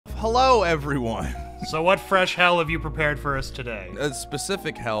Hello, everyone. So what fresh hell have you prepared for us today? A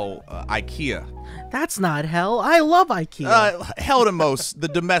specific hell, IKEA. That's not hell. I love IKEA. Hell to most, the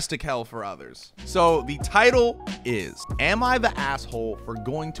domestic hell for others. So the title is, Am I the asshole for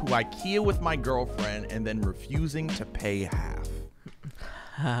going to IKEA with my girlfriend and then refusing to pay half?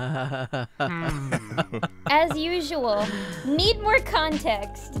 As usual, need more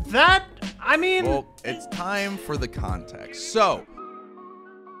context. Well, it's time for the context. So,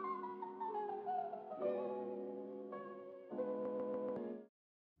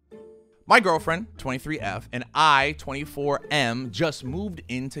 my girlfriend, 23F, and I, 24M, just moved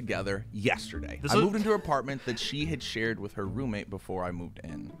in together yesterday. I moved into an apartment that she had shared with her roommate before I moved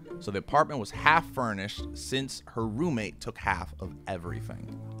in. So the apartment was half furnished since her roommate took half of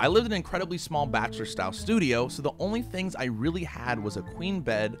everything. I lived in an incredibly small bachelor-style studio, so the only things I really had was a queen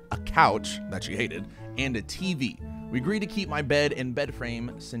bed, a couch that she hated, and a TV. We agreed to keep my bed and bed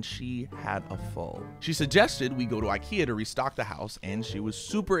frame since she had a full. She suggested we go to IKEA to restock the house, and she was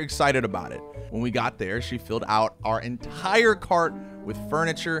super excited about it. When we got there, she filled out our entire cart with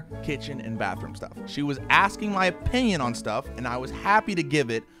furniture, kitchen, and bathroom stuff. She was asking my opinion on stuff, and I was happy to give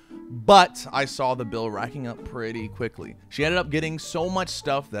it, but I saw the bill racking up pretty quickly. She ended up getting so much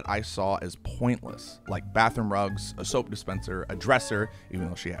stuff that I saw as pointless, like bathroom rugs, a soap dispenser, a dresser, even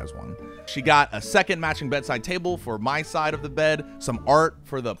though she has one. She got a second matching bedside table for my side of the bed, some art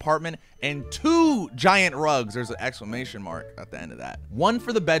for the apartment, and 2 giant rugs. There's an exclamation mark at the end of that. One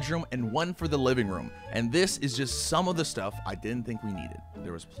for the bedroom and one for the living room. And this is just some of the stuff I didn't think we needed.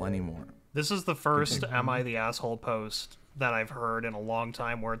 There was plenty more. This is the first Am I the Asshole post that I've heard in a long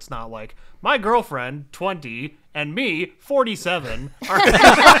time where it's not like, my girlfriend, 20, and me, 47,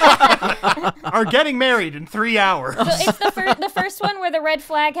 are getting married in 3 hours. So it's the first one where the red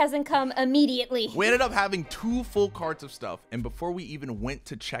flag hasn't come immediately. We ended up having 2 full carts of stuff, and before we even went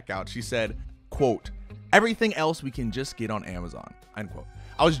to checkout, she said, quote, everything else we can just get on Amazon, unquote.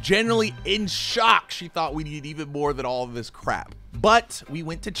 I was genuinely in shock. She thought we needed even more than all of this crap. But we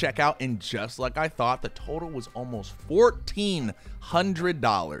went to checkout, and just like I thought, the total was almost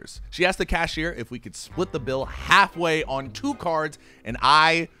 $1,400. She asked the cashier if we could split the bill halfway on 2 cards, and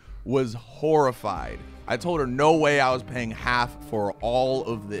I was horrified. I told her no way I was paying half for all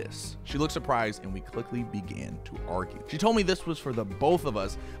of this. She looked surprised, and we quickly began to argue. She told me this was for the both of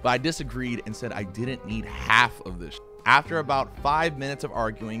us, but I disagreed and said I didn't need half of this. After about 5 minutes of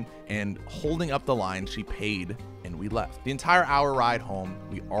arguing and holding up the line, she paid and we left. The entire hour ride home,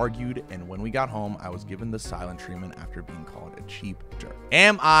 we argued, and when we got home, I was given the silent treatment after being called a cheap jerk.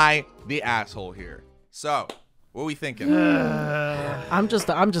 Am I the asshole here? So, what are we thinking? I'm just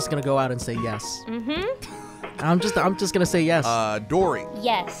gonna go out and say yes. I'm just gonna say yes. Dorrie.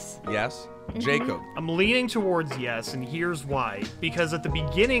 Yes. Yes. Jacob. I'm leaning towards yes, and here's why. Because at the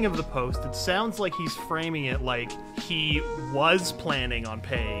beginning of the post, it sounds like he's framing it like he was planning on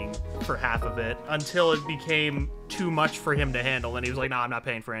paying for half of it until it became too much for him to handle, and he was like, nah, I'm not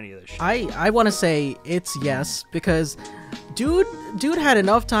paying for any of this shit. I want to say it's yes, because dude had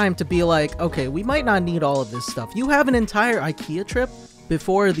enough time to be like, okay, we might not need all of this stuff. You have an entire IKEA trip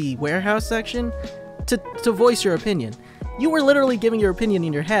before the warehouse section to voice your opinion. You were literally giving your opinion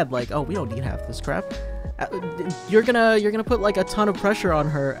in your head, like, oh, we don't need half this crap. You're gonna put like a ton of pressure on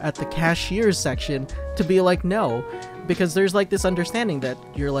her at the cashiers section to be like, no, because there's like this understanding that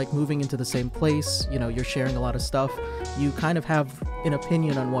you're like moving into the same place, you know, you're sharing a lot of stuff. You kind of have an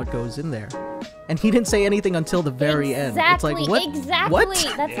opinion on what goes in there. And he didn't say anything until the very end. It's like, what? Exactly.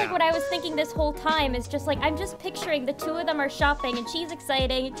 What? That's like what I was thinking this whole time. Is just like, I'm just picturing the 2 of them are shopping, and she's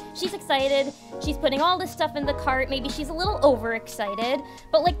excited. She's putting all this stuff in the cart. Maybe she's a little overexcited.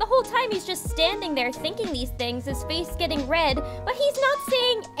 But like the whole time he's just standing there thinking these things, his face getting red, but he's not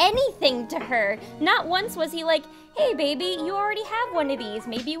saying anything to her. Not once was he like, hey baby, you already have one of these.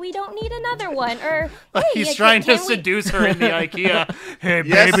 Maybe we don't need another one. Or hey, he's trying to seduce her in the IKEA. Hey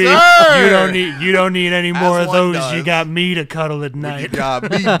Yes, baby, sir! you don't need any more As of one those. does. You got me to cuddle at night. You got me,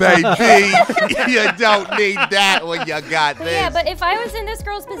 baby. You don't need that when you got this. Yeah, but if I was in this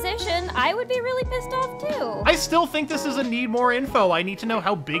girl's position, I would be really pissed off too. I still think this is a need more info. I need to know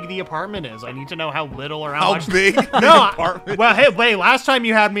how big the apartment is. I need to know how little or how much. big No, the apartment? well, hey, wait. Last time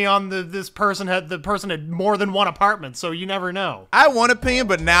you had me on, the person had more than one apartment, so you never know. I have one opinion,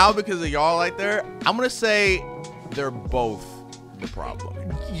 but now because of y'all right there, I'm gonna say they're both the problem.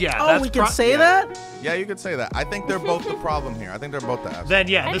 Yeah. Oh, that's we can say that? Yeah, you could say that. I think they're both the problem here. I think they're both the assholes. Then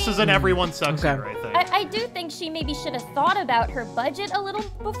yeah, I this mean- is an everyone sucks Okay. here, I think. I do think she maybe should have thought about her budget a little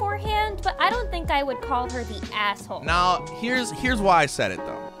beforehand, but I don't think I would call her the asshole. Now, here's why I said it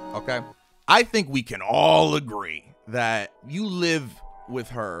though. Okay, I think we can all agree that you live with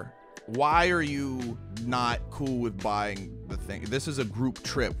her, why are you not cool with buying the thing? This is a group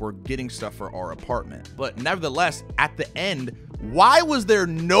trip. We're getting stuff for our apartment. But nevertheless, at the end, why was there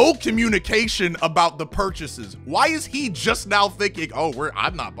no communication about the purchases? Why is he just now thinking, oh,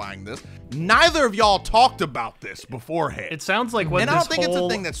 I'm not buying this? Neither of y'all talked about this beforehand. It sounds like what and I don't think it's a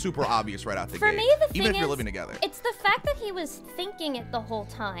thing that's super obvious right out the gate. For me, the thing even if you're is, living together. It's the fact that he was thinking it the whole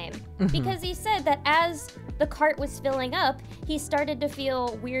time. Because he said that as the cart was filling up, he started to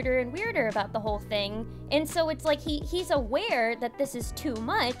feel weirder and weirder about the whole thing. And so it's like he's aware that this is too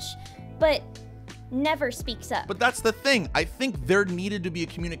much, but never speaks up. But that's the thing. I think there needed to be a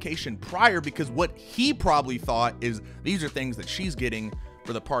communication prior, because what he probably thought is these are things that she's getting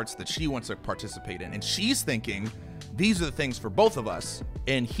for the parts that she wants to participate in, and she's thinking these are the things for both of us,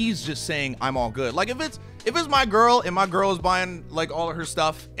 and he's just saying I'm all good. Like if it's my girl and my girl is buying like all of her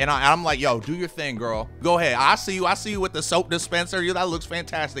stuff, and I'm like, yo, do your thing, girl, go ahead, I see you with the soap dispenser, that looks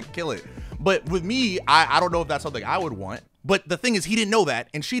fantastic, kill it. But with me, I don't know if that's something I would want. But the thing is, he didn't know that,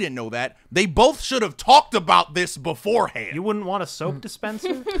 and she didn't know that. They both should have talked about this beforehand. You wouldn't want a soap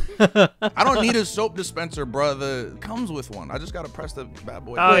dispenser? I don't need a soap dispenser, brother. It comes with one. I just gotta press the bad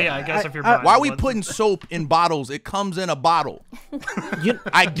boy. Oh, yeah, I guess if you're buying why are we one. putting soap in bottles? It comes in a bottle. You,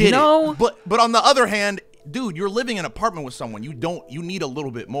 I get know, it. But on the other hand, dude, you're living in an apartment with someone. You need a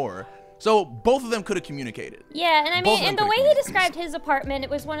little bit more. So both of them could have communicated. Yeah, and I Both mean, of them and the could've way he communicated. described his apartment, it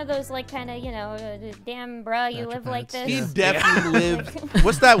was one of those, like, kind of, you know, damn, bruh, you live like this. He definitely lived.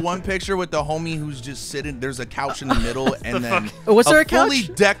 What's that one picture with the homie who's just sitting? There's a couch in the middle, and then Was there a couch? fully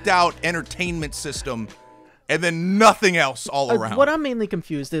decked out entertainment system, and then nothing else all around. What I'm mainly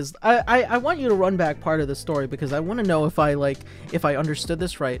confused is I want you to run back part of the story, because I want to know if I understood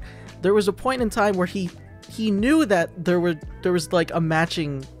this right. There was a point in time where he knew that there was like a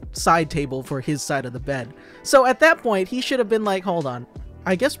matching side table for his side of the bed. So at that point, he should have been like, hold on,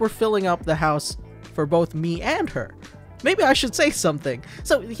 I guess we're filling up the house for both me and her. Maybe I should say something.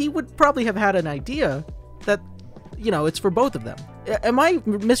 So he would probably have had an idea that, you know, it's for both of them. Am I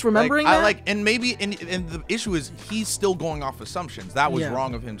misremembering that? And maybe, and the issue is he's still going off assumptions. That was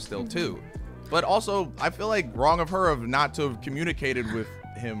wrong of him still too. But also, I feel like wrong of her of not to have communicated with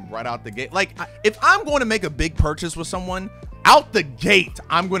him right out the gate. Like, if I'm going to make a big purchase with someone, out the gate,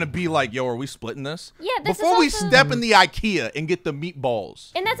 I'm going to be like, yo, are we splitting this? Yeah, this Before is we also- step in the IKEA and get the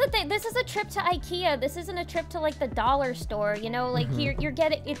meatballs. And that's the thing. This is a trip to IKEA. This isn't a trip to like the dollar store. You know, like you're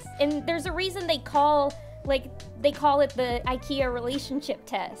getting it's. And there's a reason they call it the IKEA relationship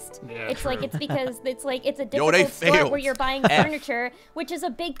test. Yeah, it's true. like it's because it's a Yo, they difficult store failed. where you're buying furniture, which is a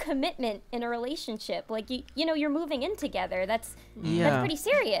big commitment in a relationship. Like you know, you're moving in together. That's pretty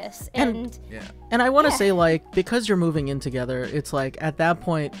serious. And And I want to say, like, because you're moving in together, it's like at that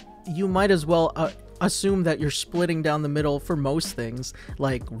point you might as well assume that you're splitting down the middle for most things,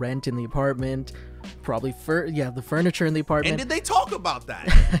 like rent in the apartment, probably the furniture in the apartment. And did they talk about that?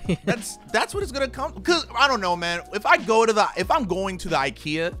 That's what it's gonna come. Because I don't know, man. If I'm going to the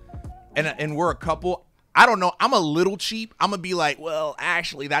IKEA, and we're a couple, I don't know. I'm a little cheap. I'm gonna be like, well,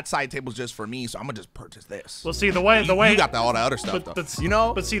 actually, that side table's just for me, so I'm gonna just purchase this. Well, see, the way you got all the other stuff, though. You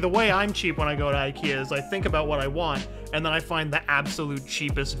know. But see, the way I'm cheap when I go to IKEA is I think about what I want, and then I find the absolute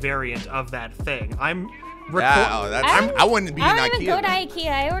cheapest variant of that thing. I wouldn't be in I IKEA. don't even go to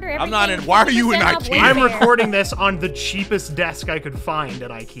IKEA. I order everything. I'm not in. Why are you in 50% off IKEA? I'm Wayfair. recording this on the cheapest desk I could find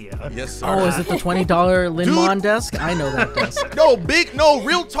at IKEA. Yes, sir. Oh, is it the $20 Linmon desk? I know that desk. No,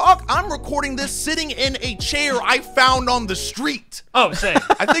 real talk. I'm recording this sitting in a chair I found on the street. Oh, say.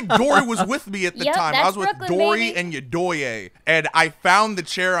 I think Dorrie was with me at the Yep, time. I was that's with Brooklyn, Dorrie baby. and Yadoye, and I found the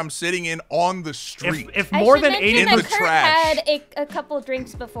chair I'm sitting in on the street. If I more should than mention 80 that the Kurt trash. had a couple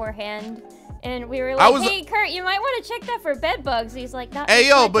drinks beforehand, and we were I like, was- "Hey, Kurt, you might want to check that for bed bugs." He's like, "Not." Hey it's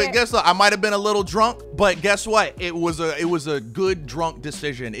yo, not but there." guess what? I might have been a little drunk, but guess what? It was a good drunk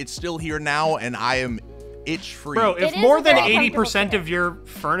decision. It's still here now, and I am itch free. Bro, It if is more a than very 80% comfortable of your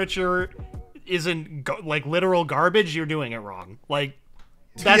furniture isn't like literal garbage, you're doing it wrong. Like,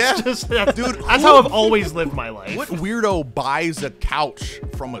 that's Yeah. Dude, that's how I've always lived my life. what weirdo buys a couch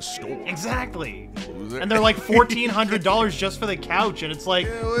from a store? Exactly. Loser. And they're like $1,400 just for the couch, and it's like,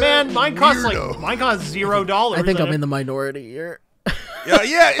 well, man, mine costs weirdo. $0. I think I'm in the minority here.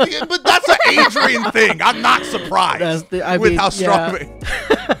 Yeah, but that's an Adrian thing. I'm not surprised I with mean, how strong.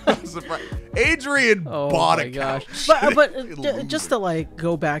 yeah. I'm surprised. Adrian bought a couch. But just to like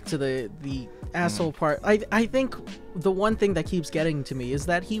go back to the asshole part, I think the one thing that keeps getting to me is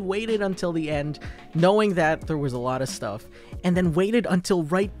that he waited until the end, knowing that there was a lot of stuff, and then waited until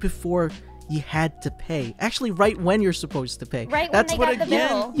right before he had to pay. Actually, right when you're supposed to pay. Right That's when they got the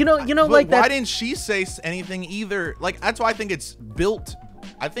bill. You know, but like why that. didn't she say anything either? Like, that's why I think it's built.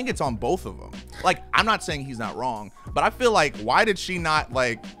 I think it's on both of them. Like, I'm not saying he's not wrong, but I feel like, why did she not,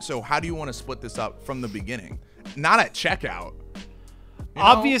 like, so how do you want to split this up from the beginning? Not at checkout. You know?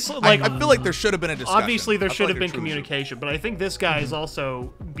 Obviously, like, I feel like there should have been a discussion. Obviously, there I feel should like have been there truly communication, but I think this guy is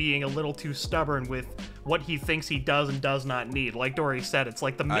also being a little too stubborn with what he thinks he does and does not need. Like Dorrie said, it's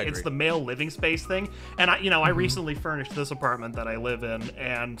like it's the male living space thing. And I recently furnished this apartment that I live in,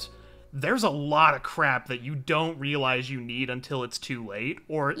 and there's a lot of crap that you don't realize you need until it's too late.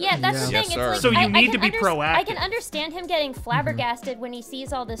 Or yeah, that's the thing. Yes, It's sir. like, So you I need can to be proactive. I can understand him getting flabbergasted when he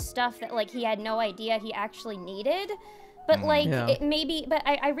sees all this stuff that like he had no idea he actually needed. But like but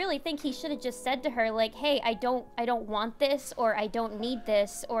I really think he should have just said to her like, hey, I don't want this, or I don't need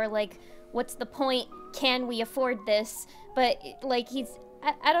this, or like, what's the point? Can we afford this? But like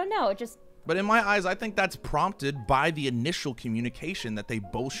I don't know, just. But in my eyes, I think that's prompted by the initial communication that they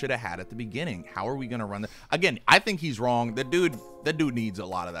both should have had at the beginning. How are we going to run that? Again, I think he's wrong. The dude needs a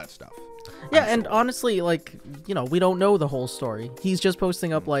lot of that stuff. Yeah, and honestly, like, you know, we don't know the whole story. He's just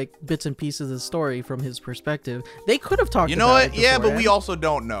posting up like bits and pieces of the story from his perspective. They could have talked. You know what? Yeah, but we also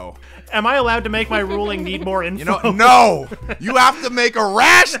don't know. Am I allowed to make my ruling need more info? You know, no. You have to make a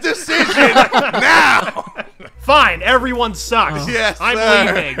rash decision now. Fine, everyone sucks. Yes, I'm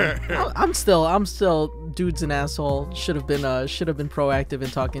sir. leaving. I'm still dude's an asshole. Should have been proactive in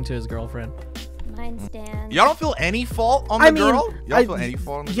talking to his girlfriend. Mine stands. Y'all don't feel any fault on the girl? Y'all don't feel any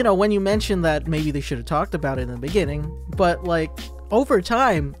fault on the You know, when you mentioned that maybe they should have talked about it in the beginning, but like over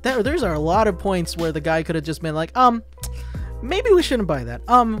time, there's a lot of points where the guy could have just been like, maybe we shouldn't buy that.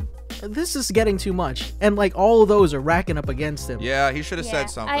 This is getting too much, and like all of those are racking up against him. Yeah, he should have said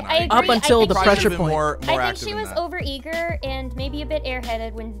something. I agree. Up until the Probably pressure should've been point. more I think active she in was that. overeager and maybe a bit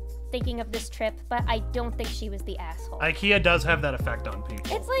airheaded when thinking of this trip, but I don't think she was the asshole. IKEA does have that effect on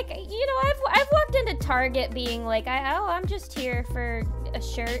people. It's like, you know, I've walked into Target being like, I'm just here for a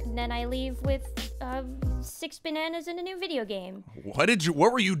shirt, and then I leave with 6 bananas and a new video game.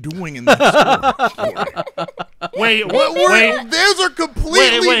 What were you doing in that store? Wait. Those are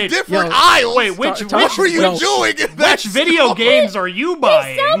completely different aisles. Wait, which what were you doing in that which video store? games are you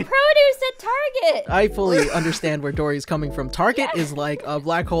buying? They sell produce at Target. I fully understand where Dorrie's coming from. Target is like a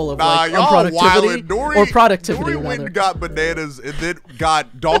black hole of Nah, like y'all unproductivity wildin'. or productivity. Dorrie went rather. and got bananas and then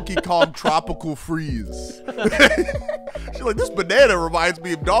got Donkey Kong Tropical Freeze. She's like, this banana reminds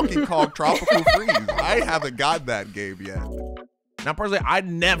me of Donkey Kong Tropical Freeze. I haven't got that game yet. Now, personally, I'd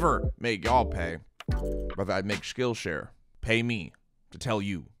never make y'all pay, but I'd make Skillshare pay me to tell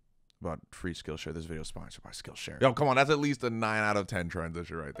you about free Skillshare. This video is sponsored by Skillshare. Yo, come on, that's at least a 9 out of 10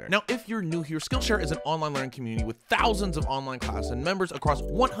 transition right there. Now, if you're new here, Skillshare is an online learning community with thousands of online classes and members across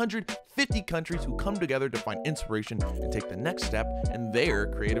 150 countries who come together to find inspiration and take the next step in their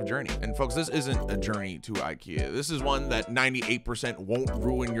creative journey. And folks, this isn't a journey to IKEA. This is one that 98% won't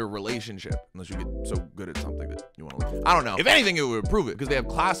ruin your relationship unless you get so good at something that you want to leave. I don't know. If anything, it would improve it because they have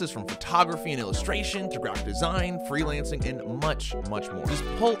classes from photography and illustration to graphic design, freelancing, and much, much more. Just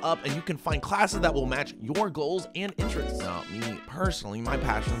pull up and you can find classes that will match your goals and interests. Now, me personally, my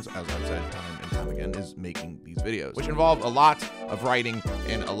passions, as I've said time and time again, is making these videos, which involve a lot of writing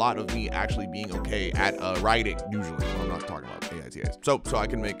and a lot of me actually being okay at writing, usually. I'm not talking about AITAs. So I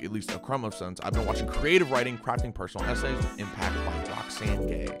can make at least a crumb of sense. I've been watching creative writing, crafting personal essays with Impact by Roxanne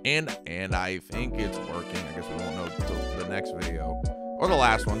Gay. And I think it's working. I guess we won't know until the next video. Or the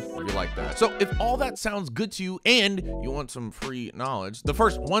last one, if you like that. So if all that sounds good to you and you want some free knowledge, the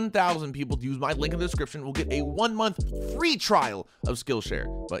first 1,000 people to use my link in the description will get a 1-month free trial of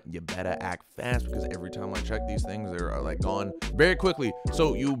Skillshare. But you better act fast because every time I check these things, they're like gone very quickly.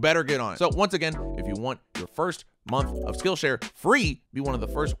 So you better get on it. So once again, if you want your first month of Skillshare free, be one of the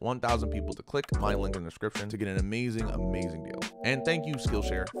first 1,000 people to click my link in the description to get an amazing, amazing deal. And thank you,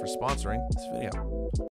 Skillshare, for sponsoring this video.